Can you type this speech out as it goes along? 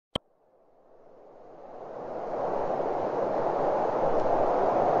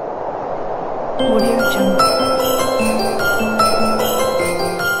Audio Jungle.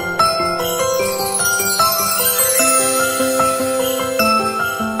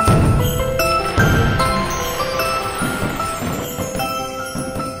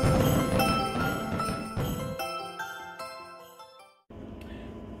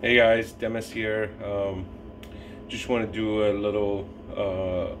 Hey guys, Demis here. Just want to do a little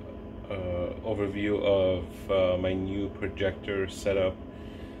overview of my new projector setup.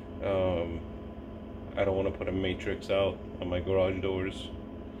 I don't want to put a matrix out on my garage doors,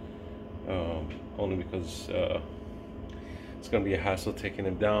 only because it's going to be a hassle taking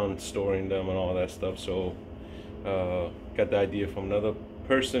them down, storing them and all that stuff. So got the idea from another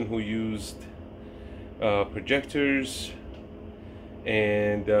person who used projectors,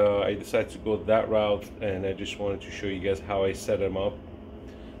 and I decided to go that route, and I just wanted to show you guys how I set them up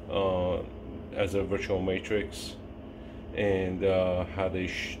as a virtual matrix, and how they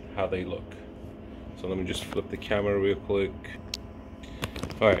look. So let me just flip the camera real quick.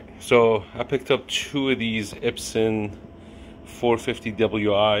 Alright, so I picked up two of these Epson 450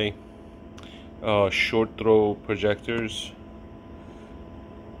 WI short throw projectors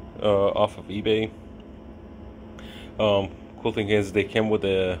off of eBay. Cool thing is they came with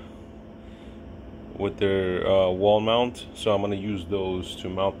their wall mount, so I'm gonna use those to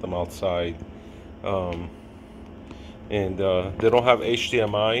mount them outside. And they don't have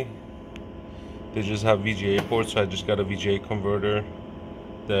HDMI, they just have VGA ports, so I just got a VGA converter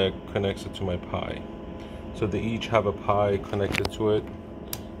that connects it to my Pi. So they each have a Pi connected to it.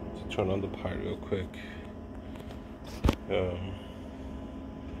 Let's turn on the Pi real quick. The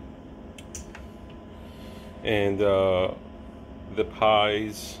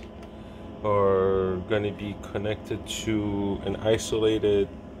Pis are going to be connected to an isolated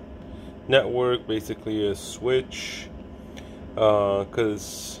network, basically a switch,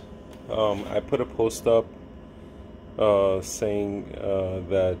 because I put a post up saying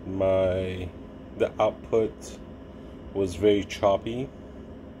that the output was very choppy,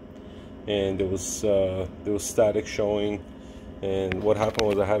 and there was static showing. And what happened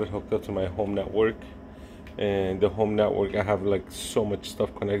was I had it hooked up to my home network, and the home network, I have like so much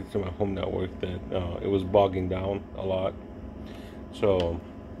stuff connected to my home network that it was bogging down a lot. So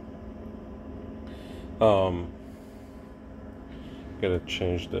gotta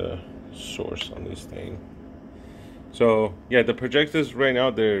change the source on this thing. So yeah, the projectors right now,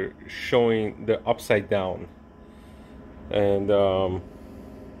 they're upside down, and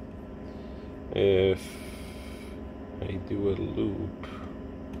if I do a loop,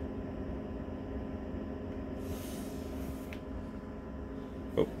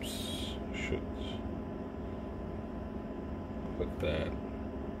 oops, shoot, click that,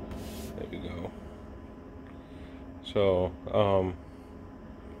 there we go. So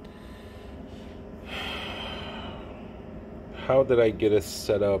how did I get it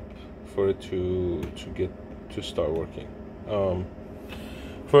set up for it to start working?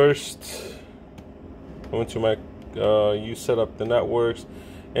 First I went to my you set up the networks,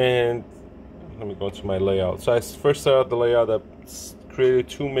 and let me go to my layout. So I first set out the layout that created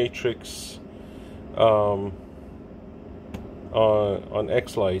two matrix on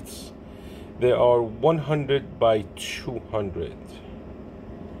X lights. They are 100 by 200.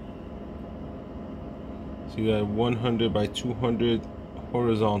 See that? 100 by 200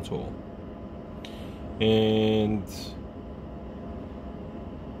 horizontal, and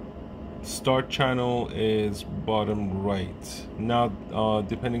start channel is bottom right. Now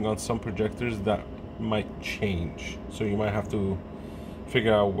depending on some projectors, that might change, so you might have to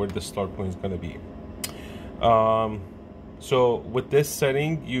figure out where the start point is going to be. So with this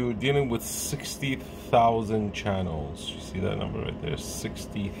setting, you're dealing with 60,000 channels. You see that number right there,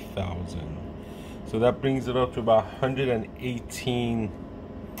 60,000. So that brings it up to about 118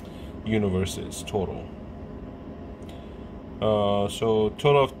 universes total. So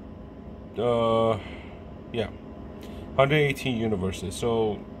total of yeah, 118 universes.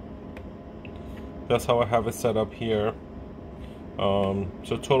 So that's how I have it set up here. So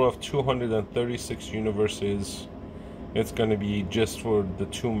total of 236 universes. It's going to be just for the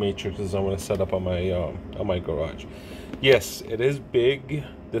two matrices I'm going to set up on my garage. Yes, it is big.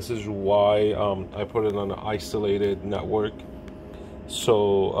 This is why I put it on an isolated network.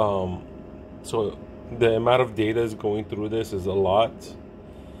 So so the amount of data is going through this is a lot.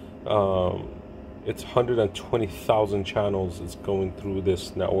 It's 120,000 channels is going through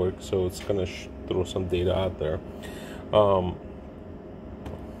this network, so it's gonna throw some data out there. Let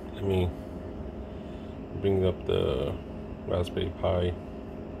me bring up the Raspberry Pi.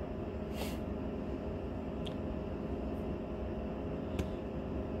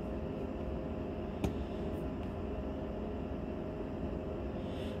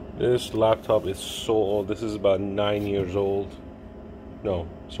 This laptop is so old. This is about 9 years old. No,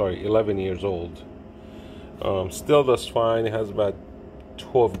 sorry, 11 years old. Still does fine. It has about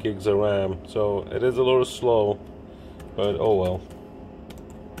 12 gigs of RAM, so it is a little slow, but oh well.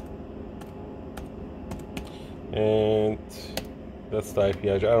 And that's the IP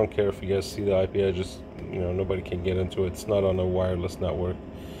address. I don't care if you guys see the IP address. You know, nobody can get into it. It's not on a wireless network.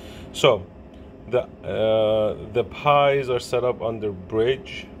 So the pies are set up under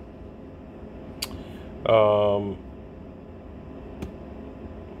bridge.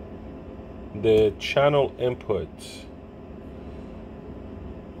 The channel input.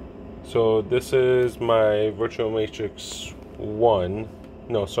 So this is my virtual matrix 1.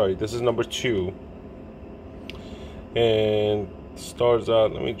 No, sorry, this is number 2. And starts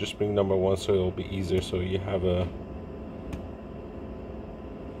out, let me just bring number 1 so it'll be easier, so you have a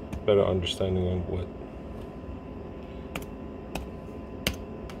better understanding of what.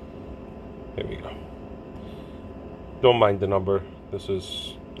 There we go. Don't mind the number. This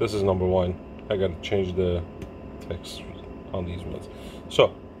is number 1. I gotta change the text on these ones.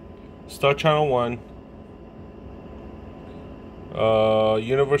 So start channel 1,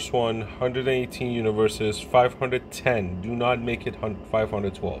 universe 1, 118 universes, 510. Do not make it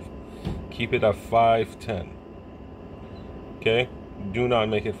 512. Keep it at 510. Okay? Do not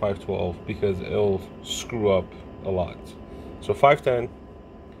make it 512 because it'll screw up a lot. So 510,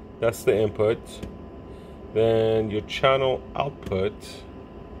 that's the input. Then your channel output,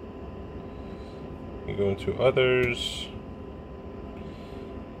 you go into others,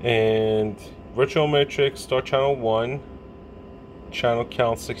 and virtual matrix, start channel 1, channel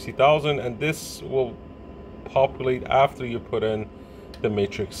count 60,000, and this will populate after you put in the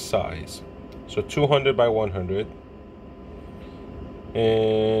matrix size. So 200 by 100,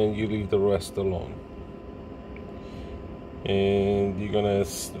 and you leave the rest alone. And you're gonna,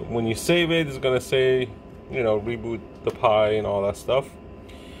 when you save it, it's gonna say, you know, reboot the Pi and all that stuff.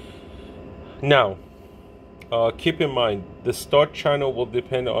 Now, keep in mind, the start channel will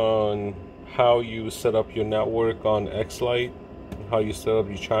depend on how you set up your network on X-Lite, how you set up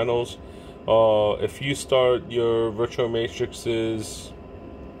your channels. If you start your virtual matrices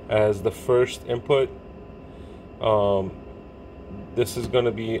as the first input, this is going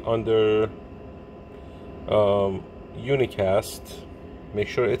to be under unicast. Make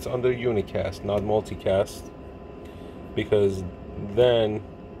sure it's under unicast, not multicast, because then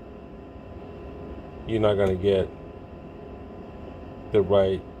you're not going to get the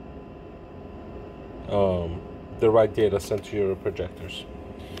right data sent to your projectors.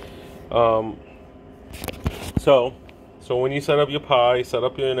 So when you set up your Pi, set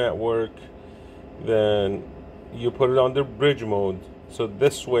up your network, then you put it under bridge mode. So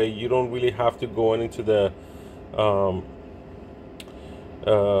this way you don't really have to go into the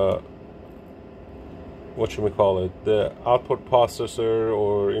what should we call it, the output processor,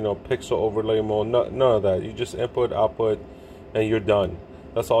 or, you know, pixel overlay mode. None of that. You just input, output, and you're done.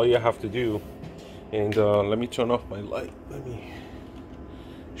 That's all you have to do. And let me turn off my light. Let me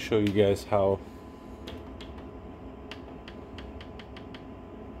show you guys how.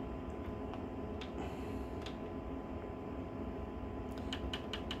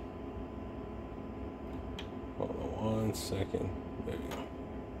 Hold on 1 second. There we go.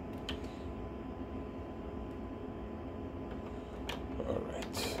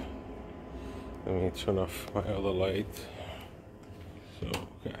 Alright. Let me turn off my other light so you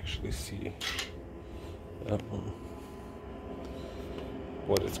can actually see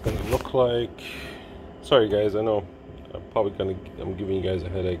what it's gonna look like. Sorry guys, I know I'm giving you guys a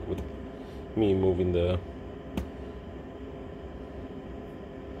headache with me moving the.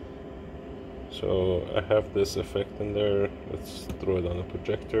 So I have this effect in there. Let's throw it on the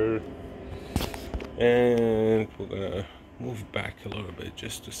projector, and we're gonna move back a little bit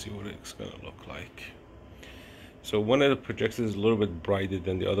just to see what it's gonna look like. So one of the projectors is a little bit brighter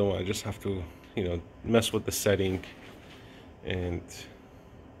than the other one. I just have to, you know, mess with the setting and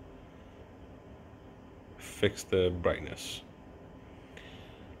fix the brightness.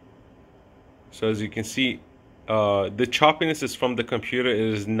 So as you can see, the choppiness is from the computer. It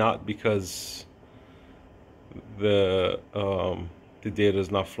is not because the data is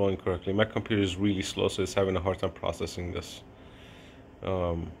not flowing correctly. My computer is really slow, so it's having a hard time processing this.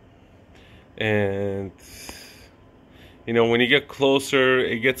 And you know, when you get closer,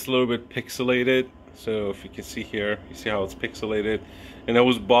 it gets a little bit pixelated. So if you can see here, you see how it's pixelated, and that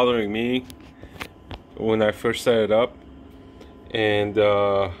was bothering me when I first set it up. And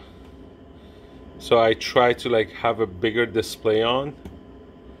so I tried to like have a bigger display on.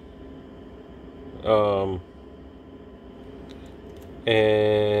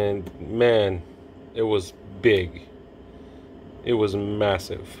 and man, it was big. It was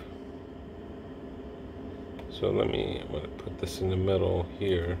massive. So I'm gonna put this in the middle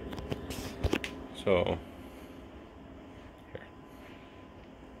here. So here.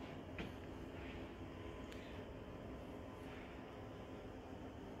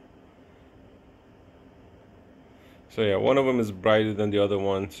 So yeah, one of them is brighter than the other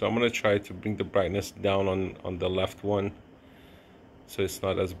one. So I'm gonna try to bring the brightness down on the left one, so it's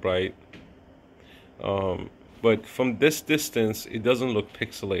not as bright. But from this distance, it doesn't look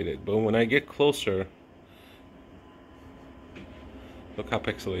pixelated. But when I get closer, look how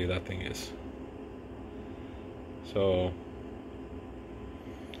pixelated that thing is. So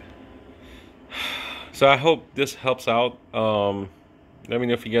I hope this helps out. Let me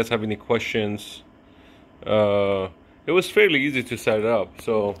know if you guys have any questions. It was fairly easy to set it up.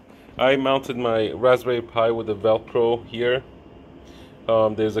 So I mounted my Raspberry Pi with the Velcro here.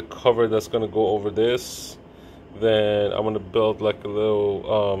 There's a cover that's gonna go over this. Then I'm gonna build like a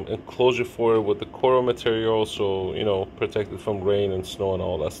little enclosure for it with the coral material, so you know, protect it from rain and snow and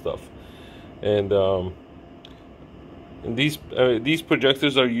all that stuff. And these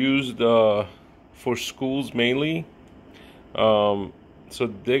projectors are used for schools mainly. So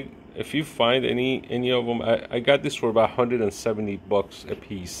if you find any of them, I got this for about $170 a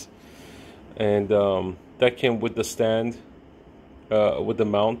piece, and that came with the stand, with the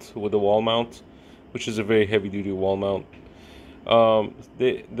mount, with the wall mount, which is a very heavy duty wall mount.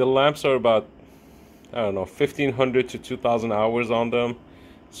 The lamps are about, I don't know, 1,500 to 2,000 hours on them.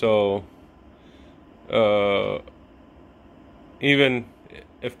 So even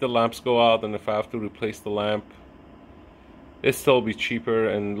if the lamps go out and if I have to replace the lamp, it'll still be cheaper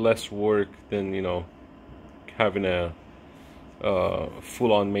and less work than, you know, having a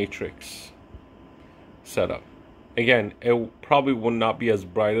full-on matrix setup. Again, it probably would not be as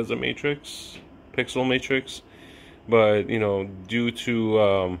bright as a matrix, pixel matrix, but you know, due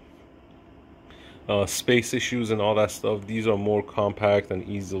to space issues and all that stuff, these are more compact and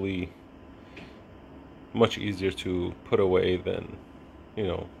much easier to put away than, you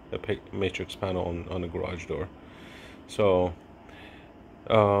know, a matrix panel on a garage door. So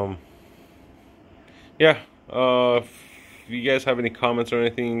yeah, if you guys have any comments or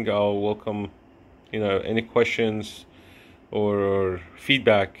anything, I'll welcome, you know, any questions or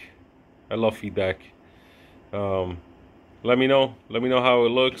feedback. I love feedback. Let me know how it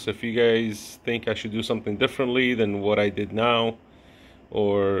looks. If you guys think I should do something differently than what I did now,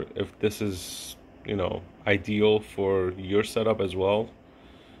 or if this is, you know, ideal for your setup as well,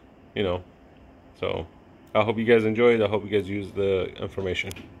 you know. So I hope you guys enjoyed. I hope you guys use the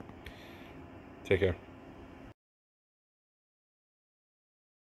information. Take care.